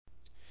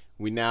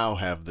we now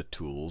have the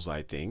tools,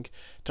 I think,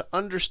 to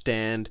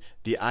understand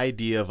the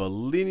idea of a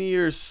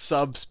linear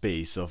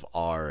subspace of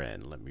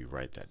Rn. Let me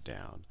write that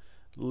down.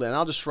 And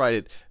I'll just write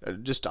it,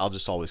 I'll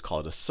just always call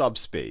it a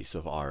subspace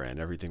of Rn.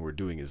 Everything we're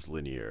doing is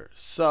linear.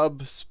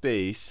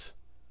 Subspace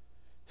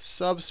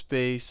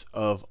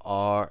of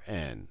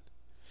Rn.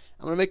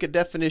 I'm going to make a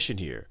definition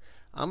here.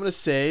 I'm going to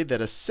say that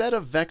a set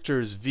of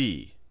vectors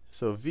v,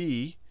 so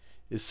v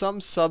is some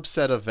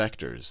subset of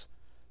vectors,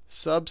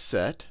 some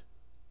subset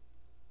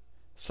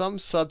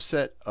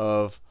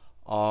of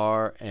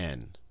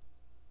Rn.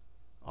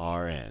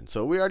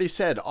 So we already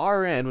said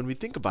Rn, when we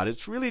think about it,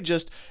 it's really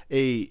just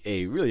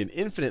really an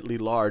infinitely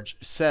large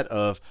set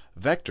of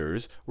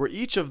vectors where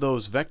each of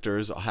those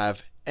vectors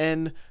have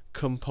n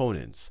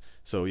components.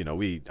 So, I'm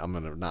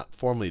going to not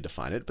formally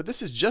define it, but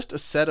this is just a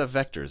set of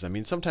vectors. I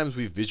mean, sometimes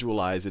we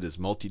visualize it as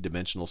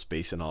multi-dimensional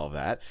space and all of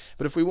that.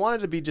 But if we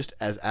wanted to be just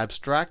as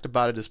abstract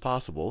about it as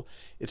possible,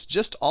 it's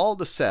just all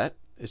the set.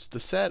 It's the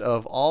set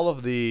of all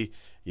of the,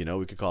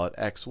 we could call it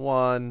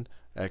x1,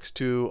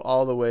 x2,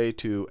 all the way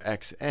to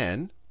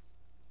xn,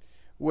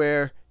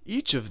 where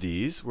each of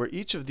the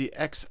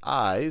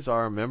xi's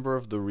are a member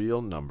of the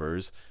real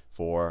numbers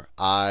for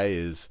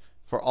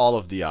all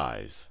of the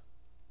i's.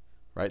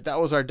 Right? That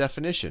was our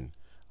definition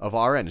of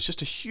Rn. It's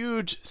just a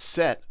huge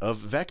set of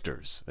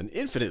vectors, an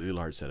infinitely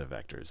large set of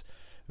vectors.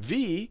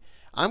 V,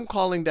 I'm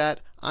going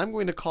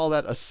to call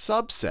that a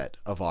subset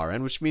of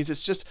Rn, which means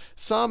it's just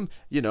some,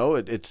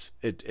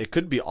 it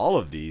could be all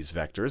of these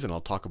vectors, and I'll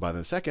talk about it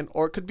in a second,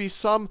 or it could be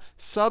some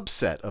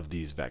subset of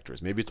these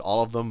vectors. Maybe it's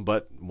all of them,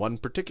 but one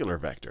particular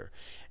vector.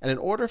 And in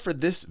order for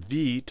this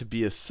V to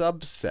be a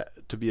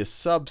subset, to be a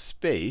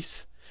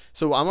subspace,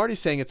 so I'm already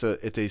saying it's a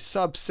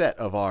subset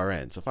of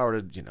Rn. So if I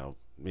were to,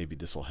 maybe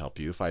this will help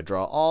you. If I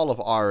draw all of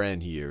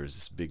Rn here as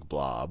this big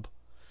blob,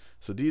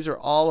 so these are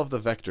all of the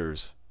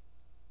vectors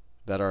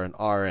that are in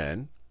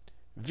Rn.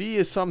 V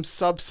is some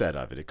subset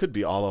of it. It could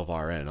be all of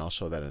Rn. I'll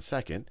show that in a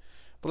second.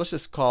 But let's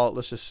just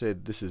say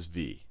this is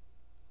V.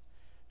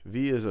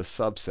 V is a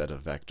subset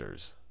of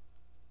vectors.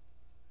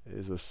 It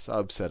is a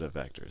subset of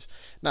vectors.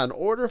 Now, in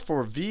order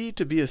for V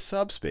to be a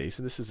subspace,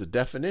 and this is a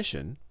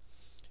definition,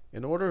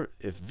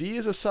 if V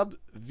is a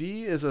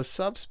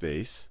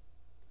subspace,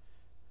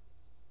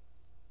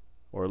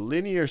 or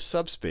linear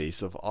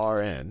subspace of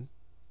Rn,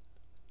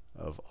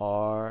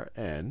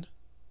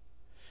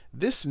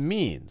 this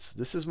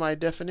is my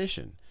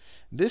definition.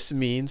 This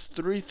means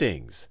three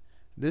things.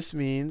 This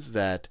means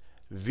that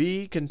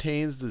V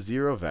contains the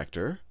 0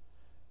 vector.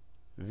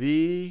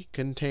 V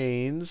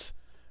contains,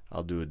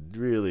 I'll do it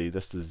really,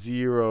 that's the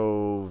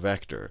 0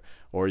 vector.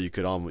 Or you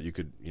could,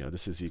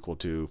 this is equal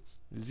to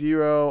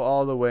 0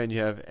 all the way, and you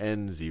have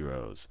n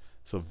zeros.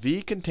 So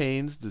V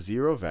contains the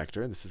 0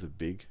 vector, and this is a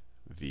big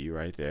V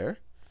right there.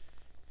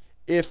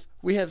 If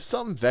we have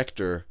some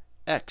vector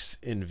x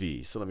in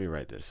V, so let me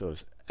write this. So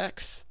it's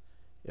x.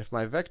 If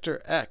my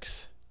vector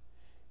x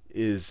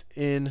is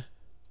in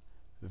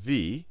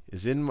V,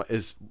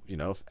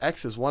 if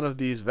x is one of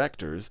these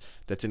vectors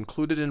that's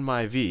included in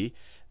my V,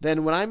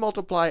 then when I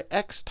multiply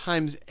x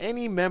times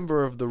any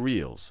member of the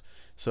reals,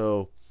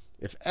 so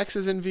if x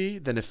is in V,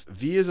 then if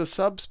V is a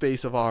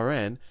subspace of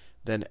Rn,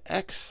 then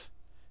x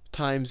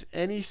times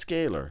any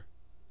scalar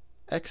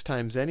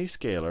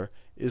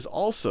is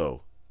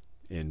also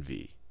in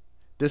V.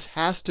 This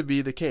has to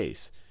be the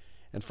case.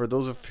 And for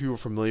those of you who are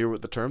familiar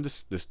with the term,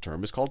 this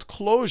term is called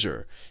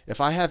closure.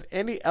 If I have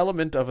any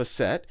element of a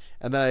set,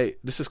 and then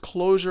this is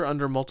closure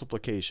under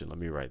multiplication. Let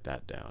me write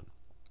that down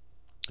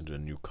into a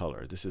new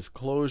color. This is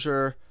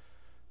closure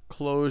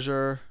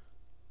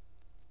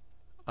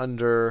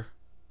under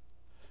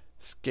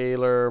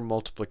scalar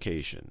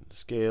multiplication.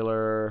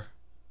 Scalar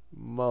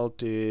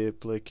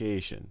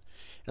multiplication.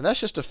 And that's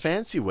just a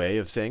fancy way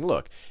of saying,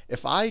 look,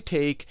 if I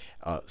take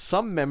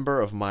some member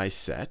of my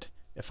set,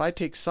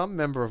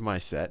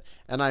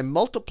 and I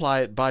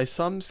multiply it by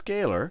some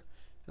scalar,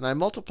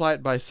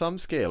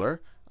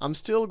 I'm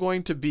still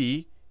going to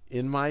be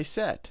in my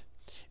set.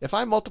 If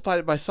I multiplied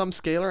it by some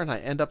scalar and I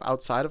end up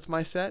outside of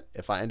my set,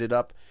 if I ended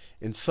up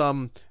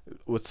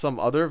with some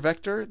other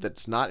vector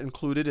that's not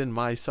included in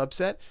my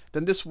subset,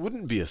 then this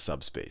wouldn't be a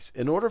subspace.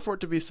 In order for it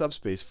to be a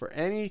subspace,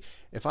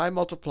 if I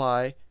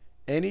multiply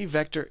any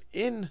vector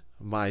in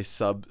my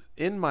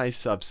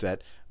subset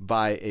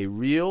by a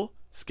real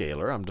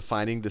scalar, I'm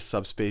defining this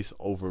subspace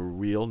over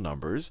real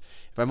numbers.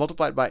 If I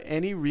multiply it by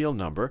any real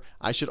number,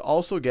 I should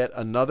also get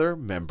another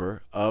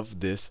member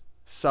of this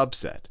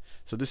subset.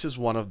 So this is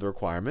one of the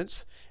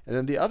requirements. And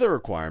then the other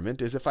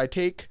requirement is if I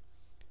take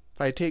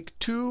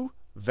two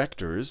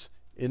vectors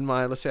in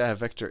my, let's say I have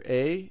vector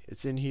A,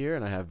 it's in here,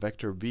 and I have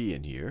vector B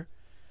in here.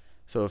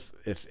 So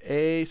if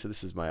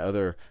this is my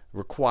other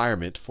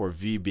requirement for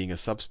V being a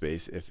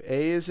subspace. If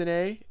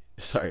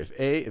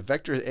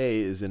vector A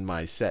is in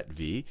my set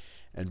V,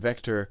 and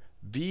vector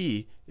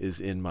B is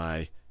in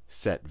my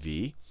set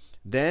V,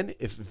 then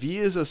if V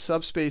is a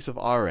subspace of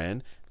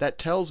Rn, that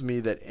tells me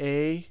that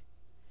A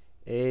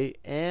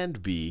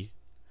and B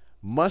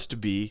must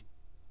be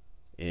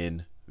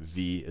in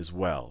V as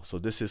well. So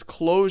this is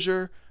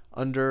closure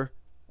under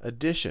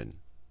addition.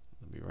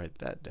 Let me write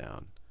that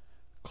down.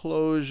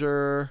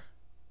 Closure,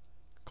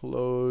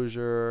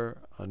 closure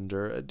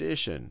under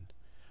addition.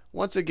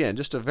 Once again,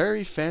 just a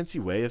very fancy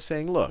way of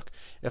saying, look,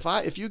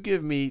 if you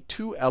give me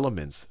two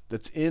elements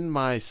that's in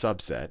my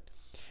subset,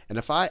 and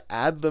if I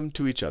add them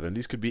to each other, and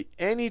these could be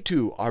any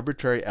two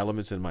arbitrary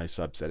elements in my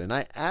subset, and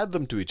I add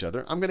them to each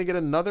other, I'm going to get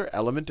another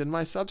element in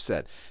my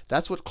subset.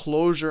 That's what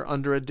closure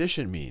under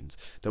addition means.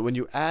 That when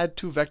you add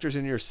two vectors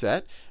in your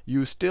set,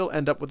 you still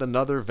end up with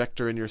another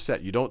vector in your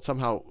set. You don't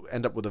somehow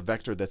end up with a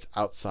vector that's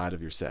outside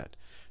of your set.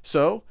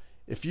 So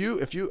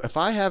if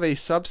I have a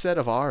subset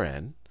of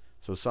Rn,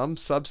 so some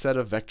subset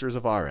of vectors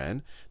of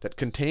Rn that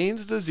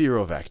contains the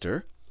zero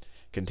vector,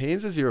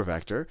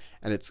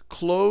 and it's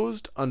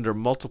closed under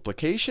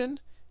multiplication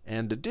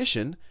and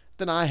addition,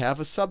 then I have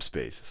a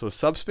subspace. So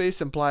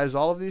subspace implies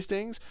all of these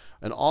things,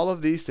 and all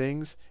of these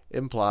things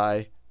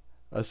imply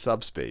a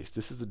subspace.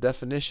 This is the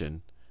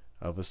definition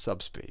of a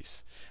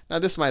subspace. Now,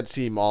 this might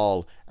seem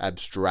all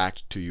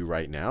abstract to you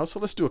right now, so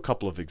let's do a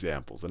couple of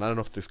examples. And I don't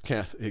know if these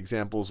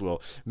examples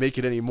will make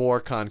it any more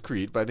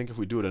concrete, but I think if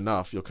we do it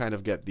enough, you'll kind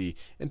of get the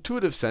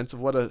intuitive sense of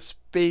what a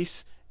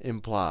space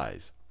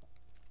implies.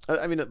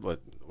 I mean,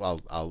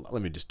 well,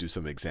 let me just do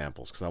some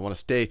examples because I want to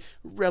stay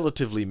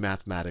relatively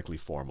mathematically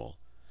formal.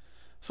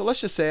 So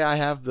let's just say I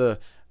have the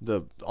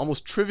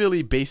almost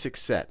trivially basic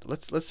set.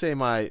 Let's say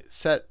my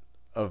set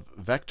of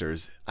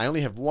vectors, I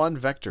only have one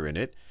vector in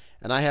it,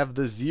 and I have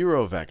the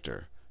zero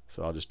vector.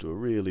 So I'll just do a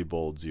really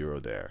bold 0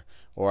 there.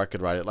 Or I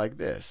could write it like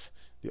this.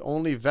 The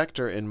only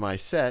vector in my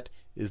set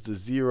is the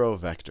zero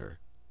vector.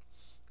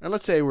 And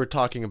let's say we're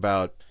talking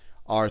about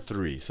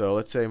R3. So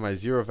let's say my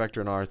zero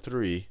vector in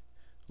R3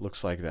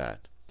 looks like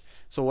that.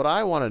 So what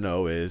I want to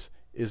know is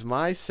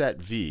my set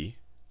V,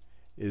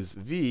 is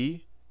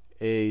V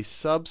a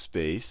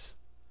subspace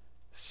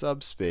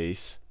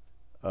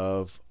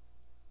of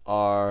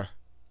R3?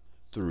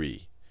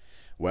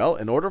 Well,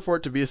 in order for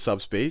it to be a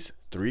subspace,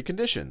 three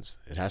conditions.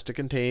 It has to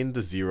contain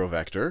the zero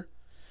vector.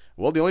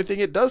 Well, the only thing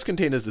it does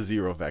contain is the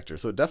zero vector.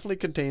 So it definitely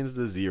contains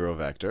the zero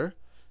vector.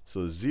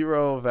 So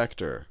zero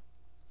vector,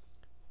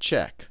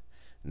 check.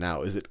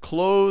 Now, is it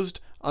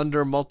closed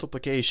under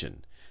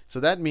multiplication?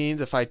 So that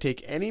means if I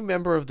take any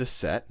member of this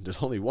set,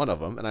 there's only one of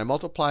them, and I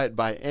multiply it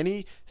by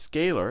any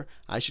scalar,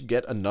 I should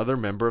get another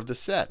member of the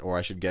set, or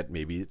I should get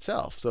maybe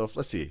itself. So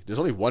let's see, there's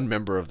only one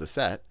member of the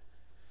set.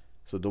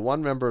 So the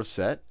one member of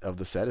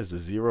the set is the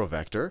zero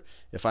vector.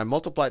 If I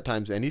multiply it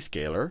times any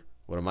scalar,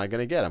 what am I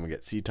going to get? I'm going to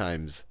get c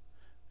times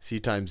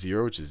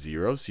 0, which is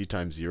 0, c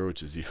times 0,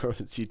 which is 0,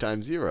 and c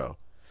times 0.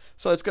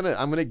 So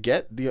I'm going to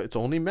get its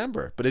only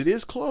member. But it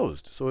is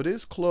closed. So it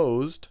is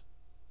closed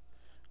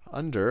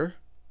under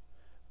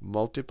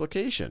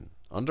multiplication.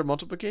 Under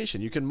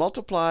multiplication. You can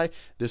multiply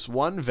this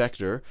one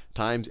vector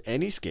times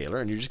any scalar,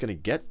 and you're just going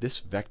to get this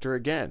vector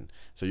again.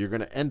 So you're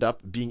going to end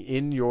up being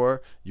in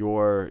your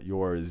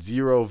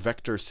zero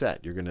vector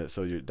set.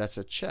 That's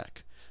a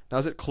check. Now,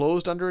 is it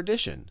closed under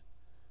addition?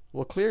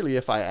 Well, clearly,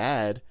 if I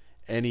add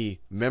any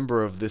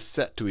member of this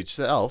set to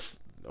itself,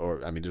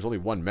 or I mean, there's only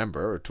one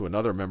member, or to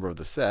another member of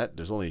the set,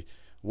 there's only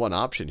one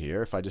option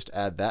here. If I just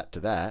add that to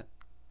that,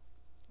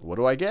 what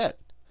do I get?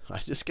 I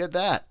just get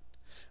that.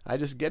 I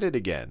just get it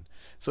again.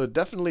 So it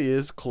definitely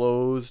is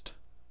closed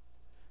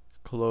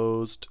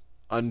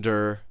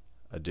under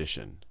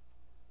addition.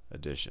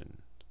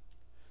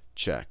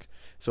 Check.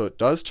 So it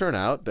does turn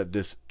out that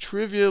this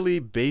trivially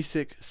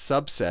basic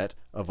subset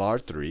of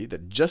R3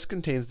 that just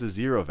contains the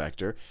zero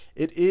vector,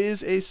 it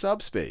is a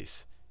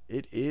subspace.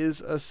 It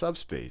is a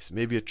subspace.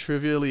 Maybe a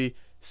trivially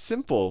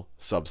simple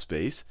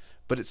subspace,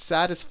 but it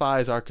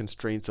satisfies our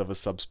constraints of a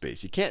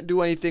subspace. You can't do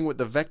anything with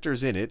the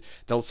vectors in it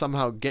that'll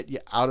somehow get you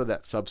out of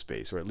that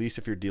subspace, or at least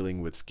if you're dealing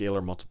with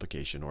scalar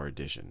multiplication or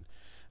addition.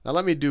 Now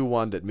let me do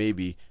one that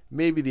maybe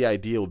the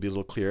idea will be a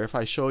little clearer if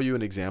I show you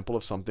an example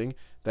of something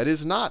that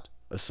is not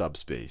a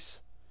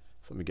subspace.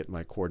 So let me get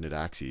my coordinate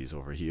axes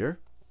over here.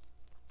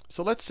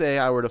 So let's say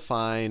I were to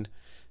find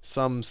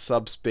some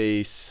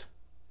subspace,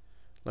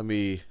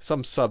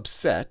 some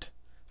subset.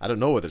 I don't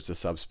know whether it's a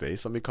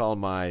subspace. Let me call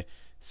my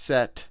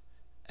set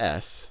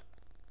S,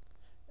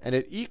 and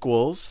it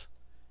equals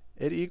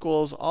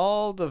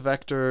all the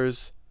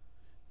vectors.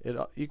 It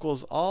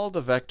equals all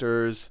the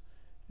vectors.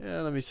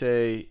 Let me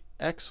say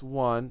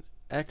x1,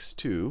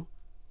 x2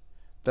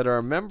 that are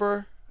a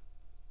member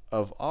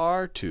of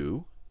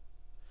R2,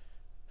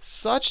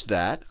 such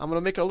that I'm going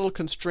to make a little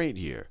constraint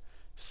here,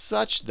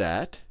 such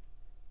that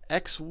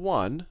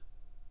x1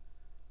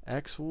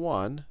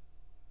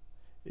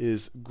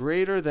 is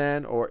greater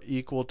than or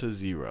equal to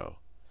 0.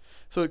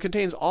 So it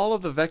contains all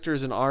of the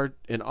vectors in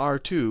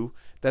R2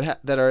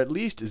 that are at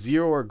least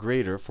 0 or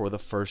greater for the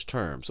first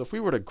term. So if we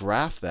were to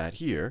graph that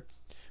here,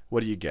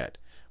 what do you get?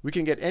 We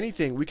can get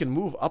anything. We can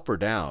move up or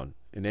down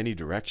in any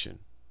direction,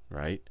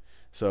 right?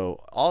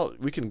 So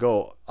we can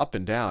go up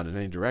and down in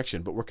any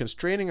direction, but we're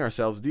constraining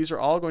ourselves. These are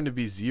all going to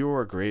be 0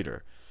 or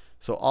greater.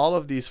 So all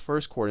of these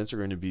first coordinates are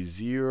going to be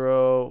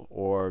 0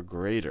 or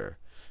greater.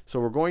 So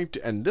we're going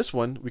to, and this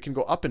one, we can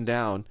go up and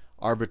down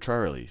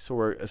arbitrarily. So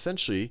we're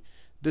essentially,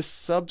 this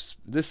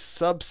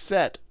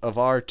subset of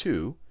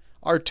R2,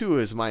 R2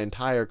 is my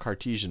entire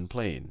Cartesian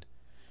plane.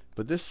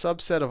 But this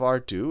subset of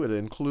R2, it'll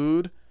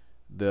include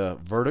the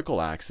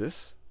vertical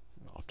axis,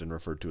 often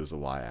referred to as the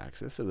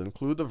y-axis. It'll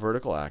include the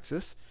vertical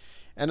axis,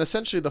 and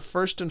essentially the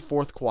first and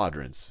fourth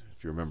quadrants.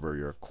 If you remember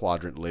your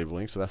quadrant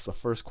labeling, so that's the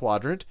first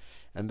quadrant,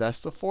 and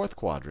that's the fourth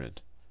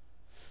quadrant.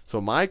 So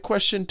my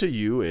question to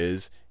you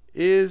is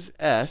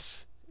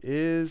S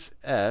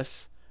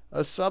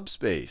a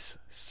subspace?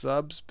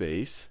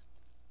 Subspace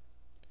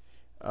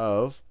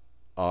of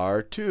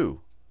R2.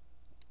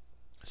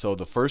 So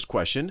the first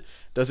question,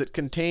 does it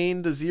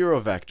contain the 0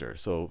 vector?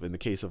 So in the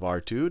case of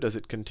R2, does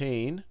it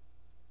contain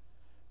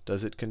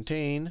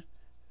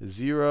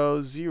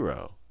 0,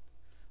 0?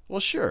 Well,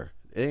 sure.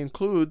 It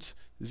includes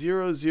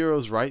 0,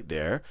 0's right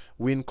there.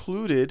 We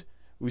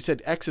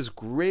said x is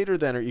greater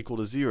than or equal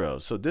to 0.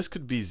 So this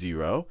could be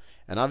 0.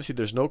 And obviously,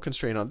 there's no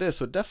constraint on this.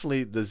 So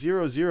definitely, the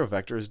 0, 0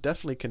 vector is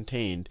definitely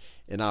contained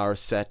in our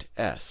set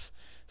S.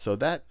 So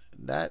that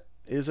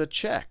is a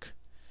check.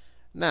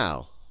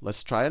 Now,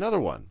 let's try another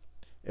one.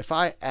 If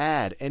I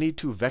add any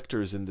two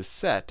vectors in this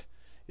set,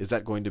 is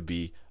that going to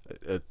be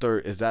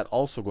is that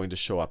also going to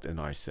show up in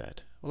our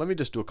set? Well, let me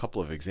just do a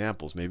couple of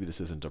examples. Maybe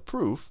this isn't a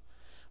proof.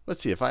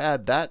 Let's see. If I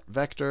add that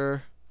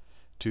vector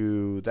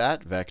to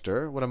that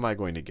vector, what am I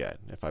going to get?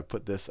 If I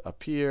put this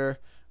up here,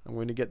 I'm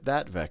going to get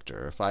that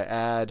vector. If I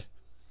add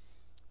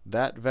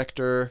that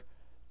vector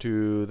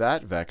to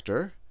that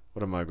vector,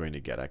 what am I going to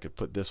get? I could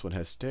put this one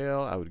has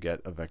tail. I would get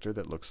a vector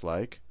that looks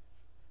like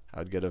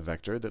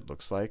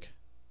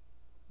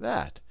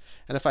that.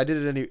 And if I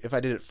did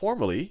it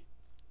formally,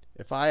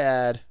 if I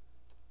add,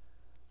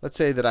 let's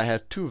say that I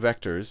have two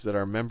vectors that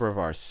are a member of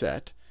our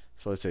set.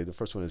 So let's say the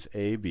first one is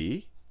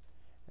AB,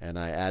 and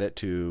I add it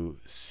to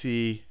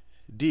CD.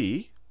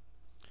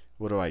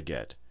 What do I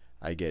get?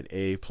 I get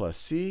A plus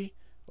C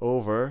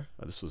over,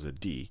 this was a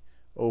D,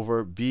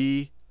 over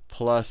B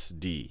plus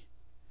D.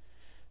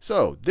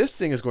 So this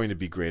thing is going to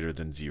be greater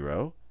than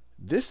 0.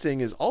 This thing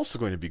is also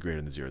going to be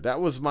greater than 0.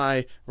 That was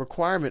my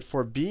requirement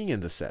for being in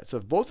the set. So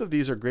if both of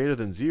these are greater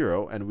than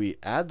 0 and we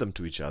add them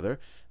to each other,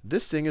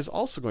 this thing is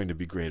also going to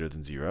be greater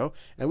than 0.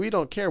 And we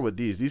don't care what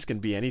these can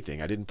be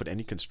anything. I didn't put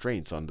any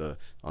constraints on the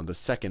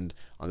second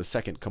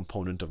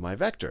component of my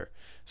vector.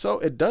 So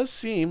it does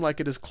seem like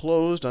it is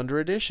closed under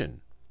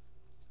addition.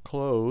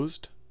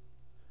 Closed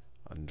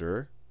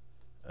under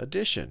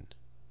addition.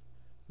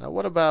 Now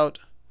what about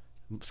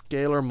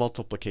scalar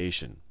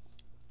multiplication?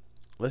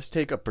 Let's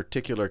take a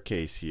particular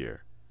case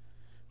here.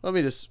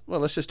 Let's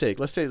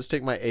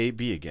take my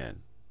AB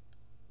again.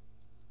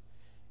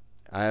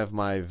 I have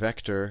my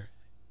vector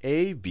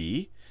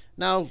AB.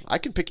 Now, I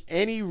can pick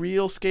any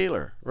real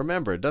scalar.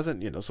 Remember, it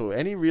doesn't, so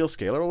any real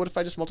scalar. Or what if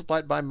I just multiply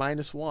it by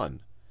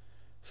 -1?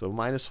 So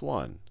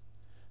 -1.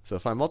 So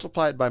if I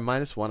multiply it by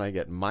 -1, I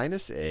get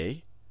minus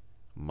A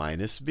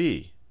minus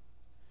B.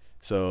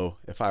 So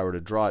if I were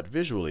to draw it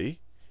visually,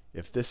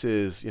 if this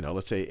is,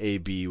 let's say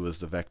AB was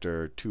the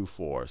vector 2,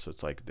 4, so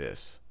it's like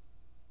this.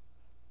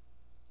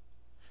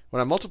 When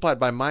I multiply it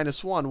by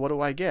 -1, what do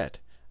I get?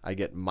 I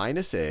get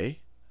minus A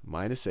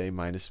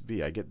minus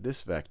B. I get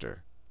this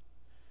vector,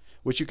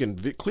 which you can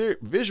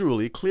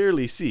visually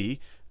clearly see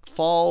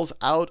falls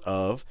out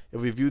of, if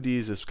we view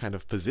these as kind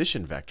of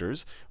position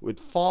vectors, it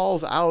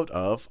falls out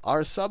of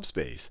our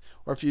subspace.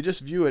 Or if you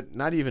just view it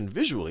not even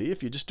visually,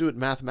 if you just do it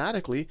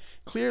mathematically,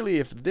 clearly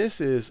if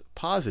this is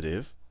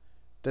positive,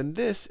 then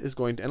this is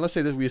going to, and let's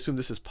say that we assume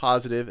this is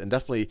positive and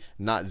definitely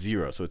not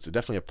 0. So it's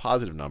definitely a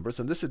positive number.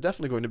 So this is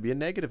definitely going to be a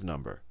negative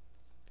number.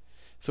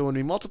 So when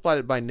we multiplied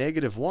it by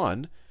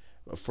 -1,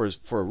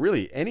 for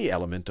really any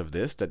element of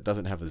this that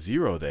doesn't have a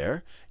 0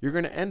 there, you're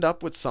going to end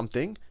up with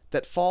something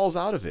that falls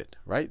out of it,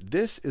 right?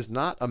 This is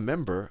not a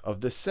member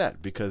of this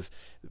set, because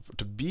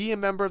to be a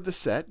member of the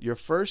set, your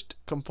first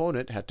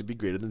component had to be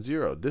greater than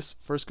 0. This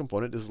first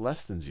component is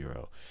less than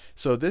 0.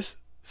 So this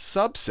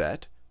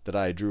subset that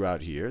I drew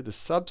out here, the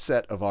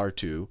subset of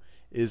R2,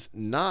 is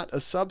not a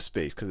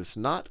subspace because it's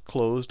not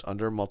closed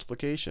under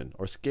multiplication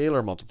or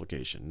scalar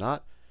multiplication.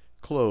 Not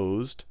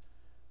closed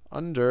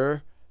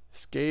under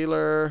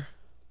scalar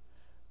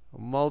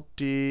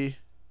multiplication.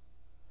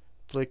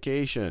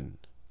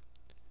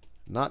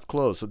 Not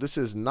closed. So this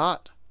is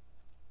not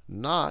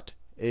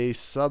a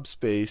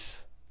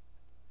subspace,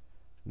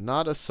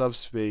 not a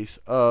subspace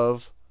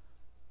of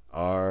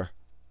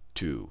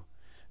R2.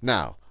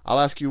 Now, I'll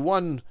ask you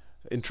one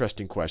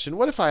interesting question.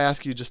 What if I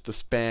ask you just the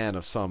span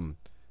of some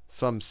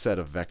set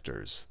of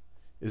vectors?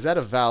 Is that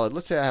a valid?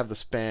 Let's say I have the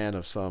span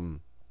of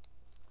some.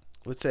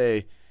 Let's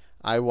say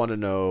I want to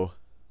know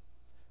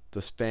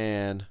the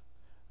span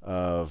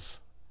of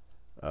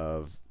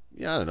I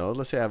don't know.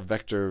 Let's say I have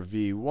vector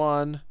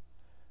v1,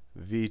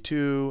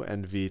 v2,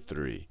 and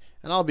v3.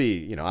 And I'll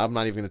be, I'm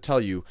not even going to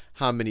tell you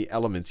how many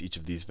elements each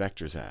of these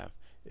vectors have.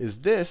 Is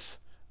this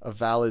a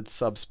valid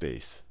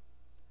subspace?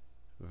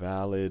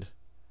 Valid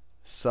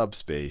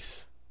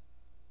subspace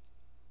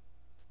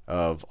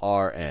of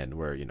Rn,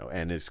 where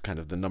n is kind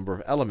of the number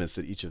of elements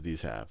that each of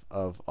these have,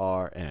 of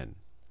Rn.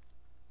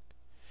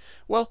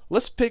 Well,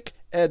 let's pick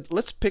Ed,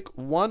 let's pick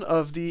one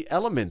of the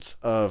elements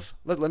of,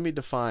 let me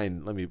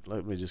define, let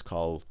me just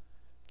call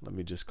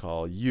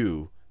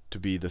U to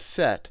be the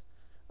set,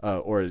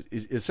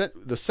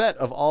 the set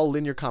of all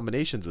linear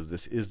combinations of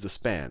this is the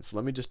span. So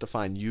let me just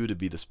define U to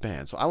be the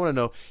span. So I want to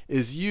know,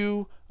 is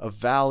U a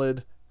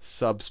valid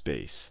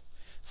subspace?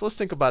 So let's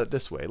think about it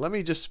this way. Let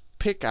me just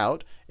pick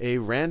out a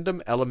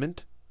random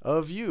element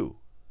of U.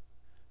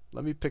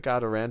 Let me pick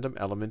out a random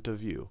element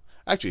of U.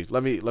 Actually,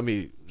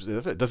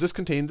 does this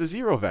contain the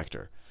 0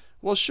 vector?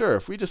 Well, sure.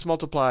 If we just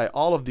multiply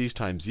all of these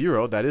times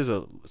 0,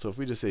 so if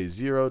we just say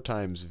 0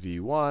 times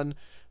v1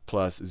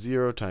 plus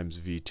 0 times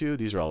v2,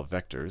 these are all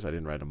vectors, I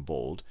didn't write them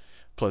bold,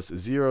 plus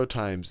 0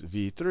 times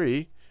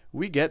v3,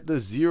 we get the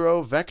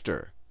 0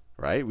 vector,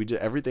 right?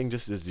 Everything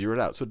just is zeroed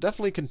out. So it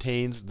definitely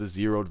contains the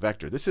zeroed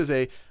vector. This is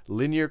a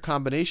linear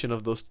combination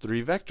of those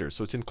 3 vectors,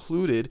 so it's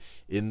included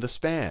in the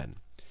span.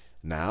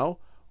 Now,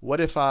 what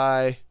if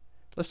let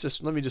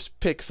me just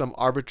pick some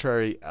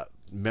arbitrary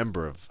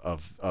member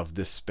of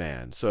this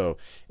span. So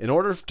in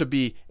order to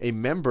be a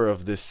member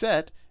of this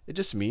set, it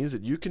just means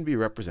that you can be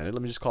represented,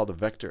 let me just call the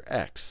vector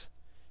x.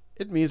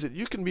 It means that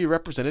you can be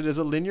represented as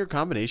a linear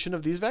combination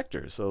of these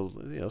vectors. So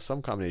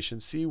some combination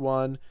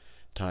c1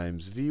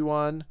 times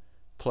v1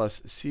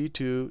 plus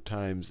c2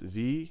 times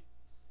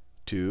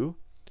v2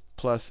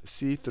 plus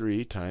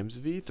c3 times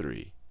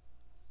v3.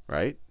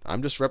 Right?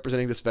 I'm just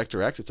representing this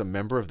vector x. It's a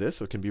member of this,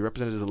 so it can be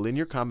represented as a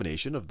linear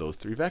combination of those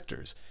 3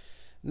 vectors.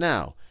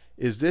 Now,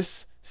 is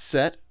this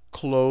set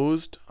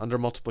closed under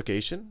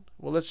multiplication?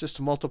 Well, let's just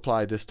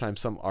multiply this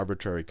times some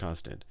arbitrary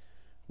constant.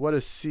 What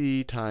is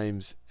c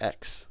times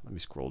x? Let me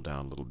scroll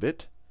down a little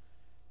bit.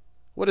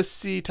 What does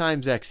c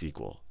times x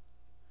equal?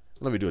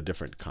 Let me do a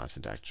different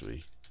constant,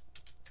 actually.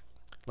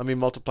 Let me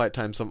multiply it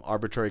times some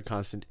arbitrary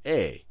constant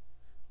a.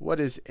 What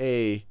is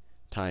a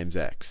times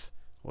x?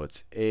 Well,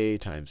 it's a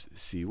times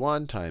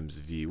c1 times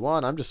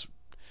v1. I'm just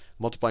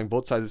multiplying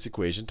both sides of this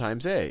equation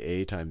times a.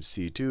 A times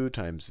c2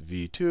 times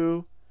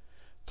v2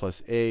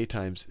 plus a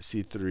times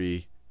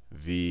c3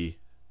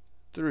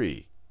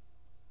 v3.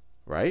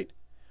 Right?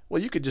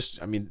 Well, you could just,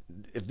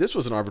 if this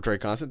was an arbitrary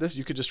constant,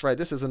 you could just write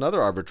this as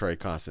another arbitrary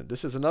constant.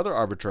 This is another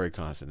arbitrary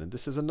constant. And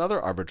this is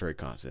another arbitrary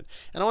constant.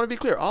 And I want to be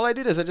clear. All I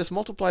did is I just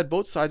multiplied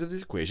both sides of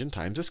this equation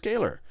times a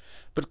scalar.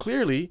 But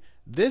clearly,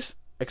 this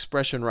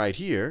expression right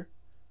here,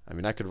 I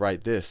could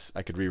rewrite this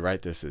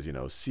as,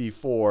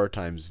 c4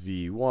 times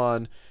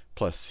v1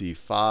 plus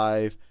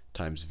c5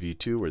 times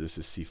v2, where this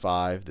is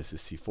c5, this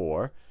is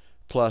c4,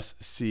 plus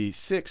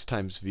c6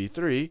 times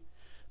v3.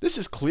 This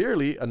is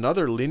clearly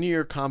another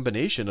linear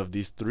combination of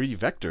these 3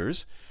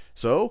 vectors.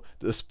 So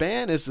the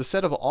span is the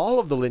set of all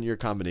of the linear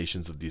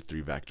combinations of these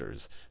 3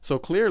 vectors. So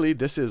clearly,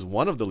 this is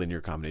one of the linear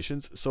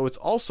combinations, so it's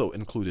also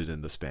included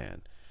in the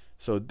span.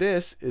 So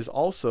this is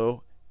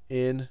also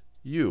in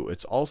U.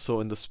 It's also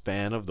in the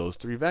span of those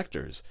 3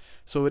 vectors.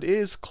 So it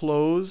is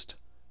closed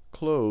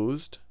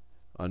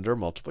under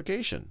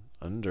multiplication.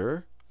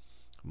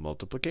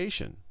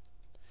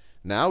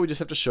 Now we just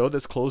have to show that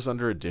it's closed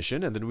under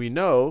addition, and then we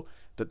know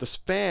that the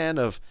span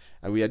of,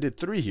 I did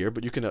 3 here,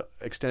 but you can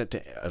extend it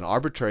to an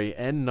arbitrary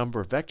n number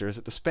of vectors,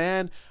 that the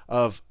span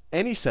of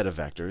any set of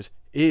vectors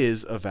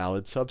is a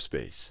valid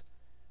subspace.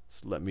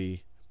 So let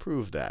me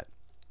prove that.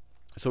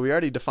 So we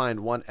already defined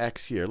one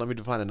x here. Let me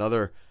define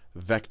another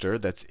vector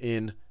that's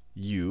in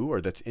U, or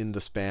that's in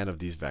the span of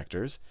these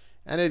vectors.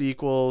 And it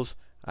equals,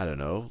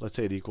 let's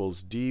say it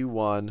equals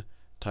d1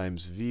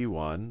 times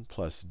v1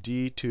 plus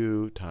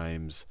d2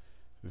 times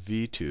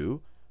v2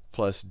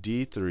 plus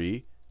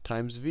d3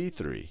 times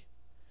v3.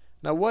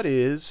 Now what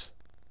is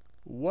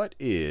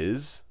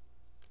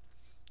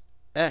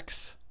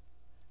x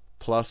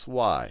plus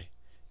y?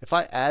 If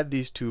I add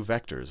these 2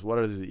 vectors, what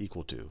are they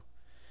equal to?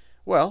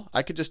 Well,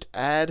 I could just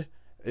add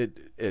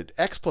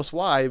x plus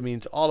y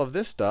means all of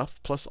this stuff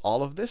plus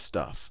all of this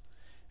stuff.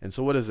 And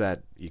so what does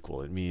that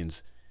equal? It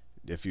means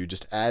if you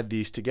just add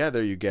these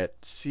together, you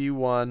get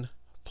c1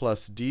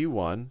 plus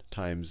d1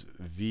 times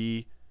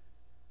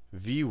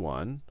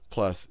v1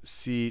 plus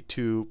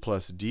c2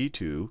 plus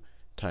d2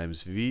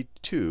 times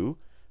v2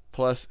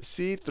 plus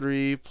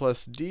c3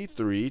 plus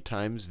d3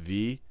 times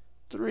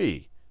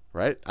v3.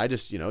 Right?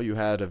 You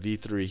had a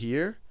v3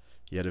 here.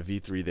 You had a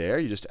v3 there.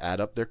 You just add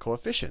up their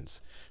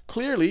coefficients.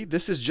 Clearly,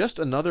 this is just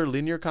another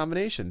linear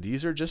combination.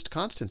 These are just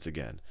constants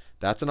again.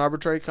 That's an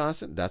arbitrary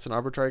constant. That's an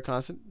arbitrary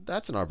constant.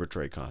 That's an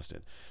arbitrary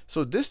constant.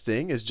 So this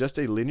thing is just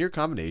a linear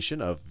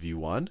combination of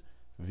v1,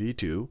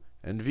 v2,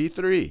 and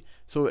v3.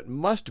 So it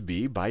must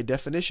be, by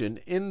definition,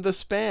 in the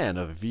span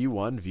of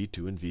v1,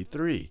 v2, and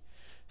v3.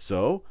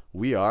 So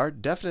we are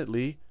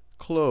definitely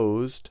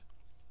closed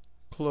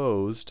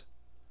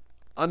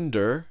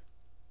under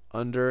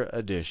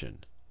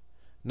addition.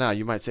 Now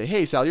you might say,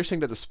 hey Sal, you're saying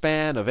that the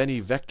span of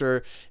any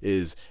vector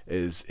is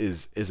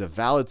a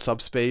valid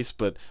subspace,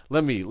 but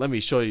let me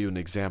show you an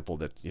example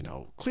that,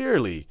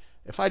 clearly,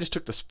 if I just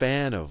took the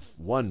span of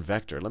one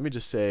vector, let me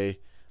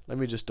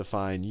just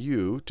define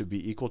U to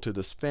be equal to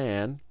the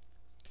span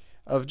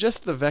of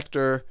just the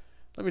vector.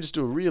 Let me just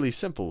do a really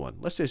simple one.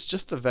 Let's say it's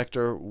just the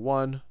vector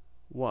 1,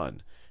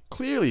 1.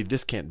 clearly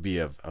this can't be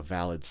a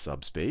valid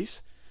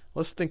subspace.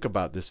 Let's think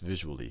about this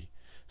visually.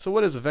 So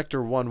what does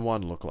vector 1,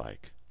 1 look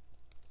like?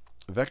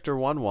 Vector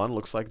 1, 1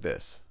 looks like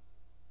this,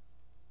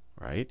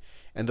 right?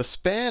 And the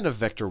span of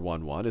vector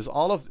 1, 1 is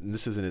all of, and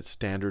this is in its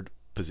standard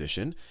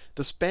position,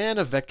 the span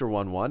of vector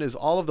 1, 1 is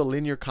all of the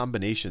linear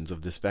combinations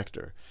of this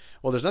vector.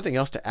 Well, there's nothing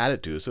else to add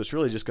it to, so it's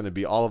really just going to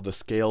be all of the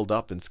scaled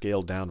up and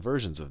scaled down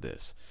versions of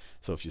this.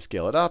 So if you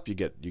scale it up, you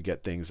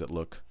get things that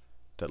look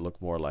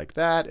more like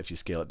that. If you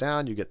scale it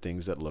down, you get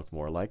things that look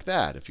more like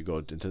that if you go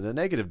into the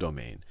negative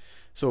domain.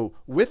 So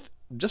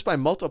just by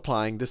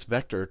multiplying this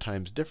vector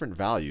times different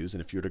values,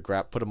 and if you were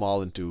to put them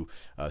all into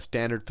a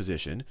standard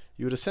position,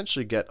 you would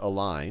essentially get a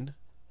line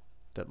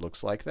that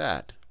looks like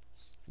that.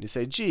 And you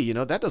say, gee,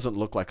 that doesn't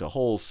look like a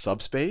whole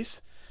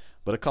subspace.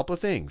 But a couple of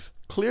things.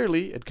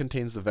 Clearly, it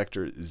contains the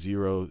vector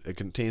 0. It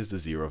contains the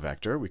 0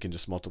 vector. We can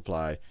just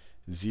multiply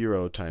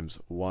 0 times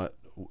 1.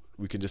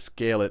 We can just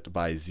scale it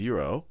by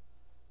 0.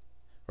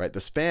 Right?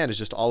 The span is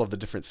just all of the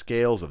different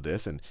scales of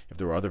this. And if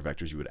there were other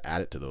vectors, you would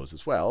add it to those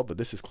as well. But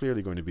this is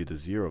clearly going to be the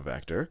 0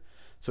 vector.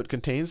 So it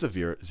contains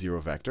the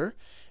 0 vector.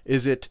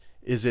 Is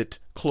it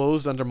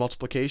closed under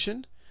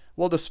multiplication?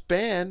 Well, the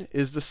span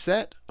is the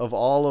set of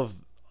all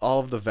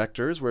of the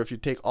vectors, where if you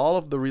take all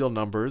of the real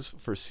numbers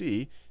for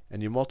C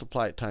and you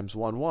multiply it times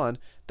 1, 1,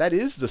 that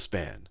is the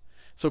span.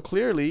 So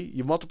clearly,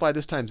 you multiply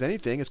this times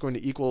anything, it's going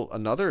to equal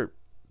another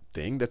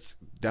thing that's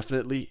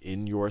definitely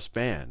in your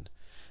span.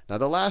 Now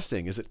the last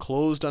thing, is it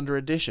closed under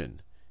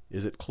addition?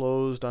 Is it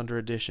closed under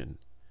addition?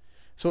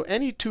 So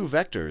any two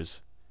vectors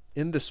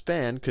in the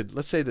span could,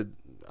 let's say that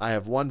I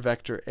have one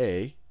vector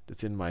A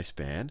that's in my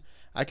span.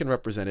 I can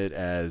represent it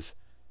as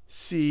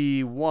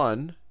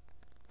C1,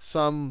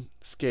 some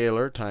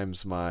scalar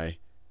times my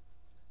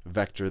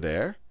vector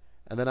there.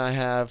 And then I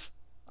have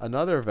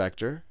another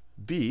vector,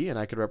 B, and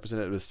I could represent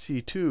it as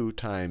C2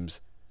 times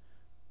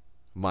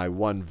my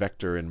one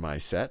vector in my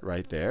set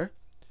right there.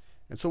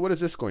 And so what is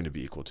this going to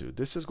be equal to?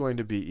 This is going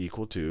to be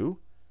equal to,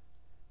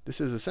 this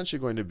is essentially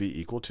going to be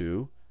equal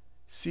to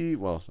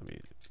well, let me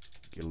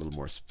get a little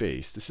more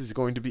space. This is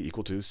going to be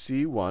equal to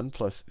C1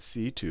 plus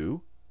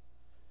C2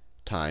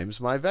 times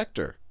my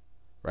vector.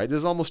 Right? This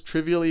is almost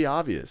trivially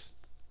obvious.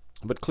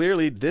 But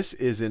clearly, this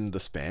is in the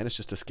span. It's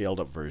just a scaled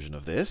up version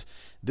of this.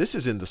 This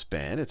is in the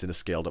span. It's in a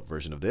scaled up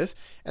version of this.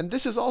 And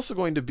this is also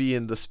going to be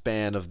in the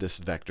span of this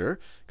vector,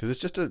 because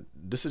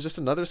this is just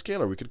another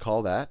scalar. We could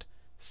call that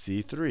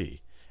C3.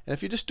 And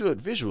if you just do it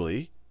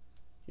visually,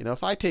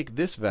 if I take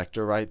this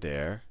vector right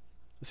there,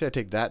 let's say I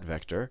take that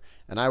vector,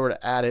 and I were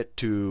to add it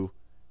to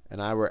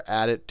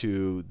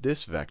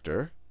this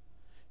vector,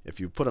 if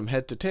you put them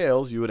head to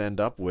tails, you would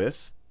end up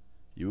with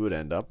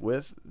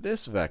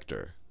this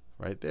vector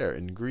right there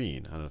in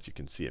green. I don't know if you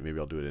can see it. Maybe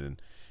I'll do it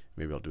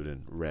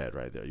in red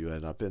right there. You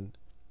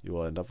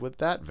will end up with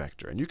that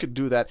vector. And you could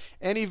do that.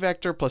 Any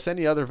vector plus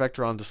any other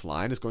vector on this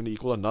line is going to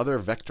equal another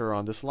vector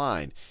on this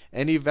line.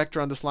 Any vector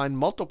on this line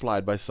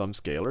multiplied by some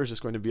scalar is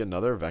just going to be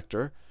another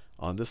vector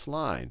on this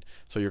line.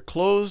 So you're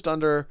closed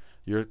under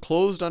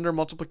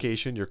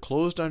multiplication, you're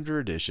closed under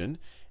addition,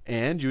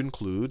 and you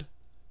include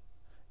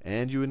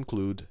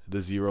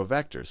the 0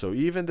 vector. So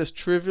even this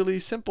trivially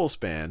simple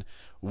span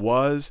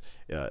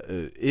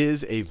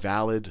is a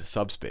valid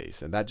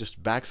subspace. And that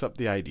just backs up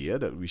the idea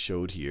that we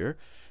showed here,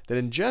 that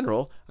in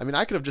general,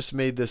 I could have just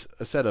made this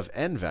a set of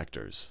n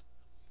vectors.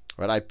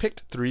 Right? I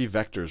picked 3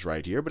 vectors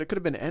right here, but it could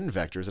have been n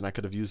vectors, and I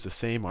could have used the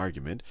same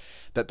argument,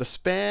 that the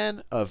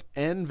span of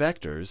n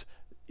vectors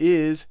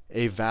is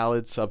a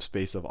valid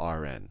subspace of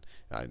Rn.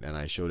 And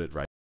I showed it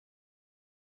right